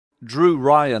Drew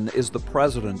Ryan is the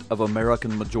president of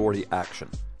American Majority Action,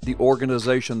 the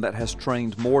organization that has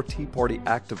trained more Tea Party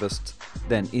activists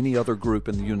than any other group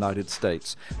in the United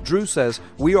States. Drew says,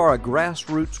 "We are a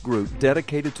grassroots group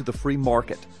dedicated to the free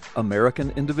market,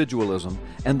 American individualism,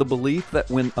 and the belief that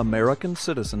when American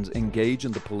citizens engage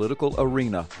in the political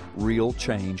arena, real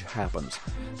change happens."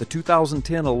 The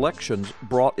 2010 elections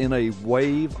brought in a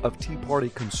wave of Tea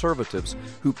Party conservatives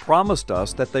who promised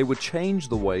us that they would change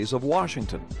the ways of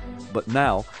Washington. But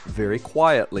now, very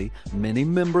quietly, many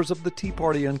members of the Tea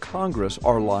Party in Congress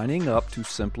are lining up to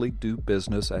simply do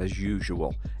business as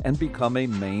usual and become a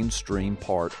mainstream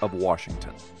part of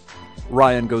Washington.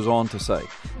 Ryan goes on to say,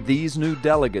 "These new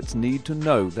delegates need to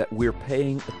know that we're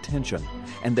paying attention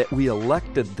and that we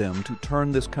elected them to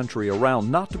turn this country around,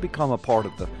 not to become a part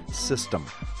of the system.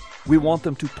 We want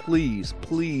them to please,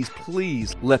 please,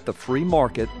 please let the free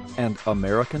market and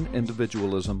American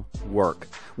individualism work.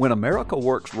 When America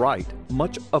works right,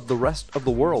 much of the rest of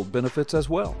the world benefits as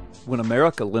well. When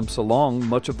America limps along,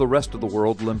 much of the rest of the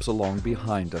world limps along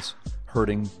behind us,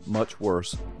 hurting much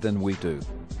worse than we do."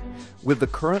 With the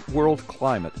current world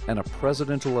climate and a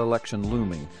presidential election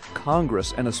looming,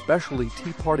 Congress and especially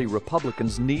Tea Party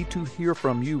Republicans need to hear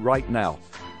from you right now.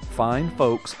 Fine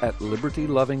folks at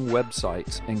liberty-loving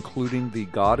websites, including the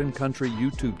God and Country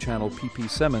YouTube channel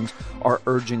PPSIMMONS, are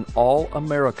urging all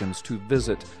Americans to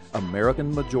visit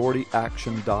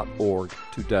AmericanMajorityAction.org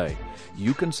today.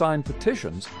 You can sign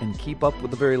petitions and keep up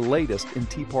with the very latest in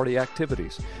Tea Party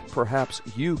activities. Perhaps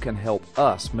you can help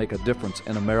us make a difference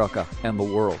in America and the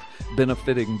world,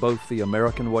 benefiting both the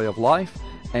American way of life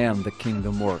and the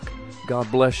kingdom work.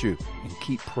 God bless you, and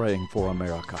keep praying for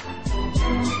America.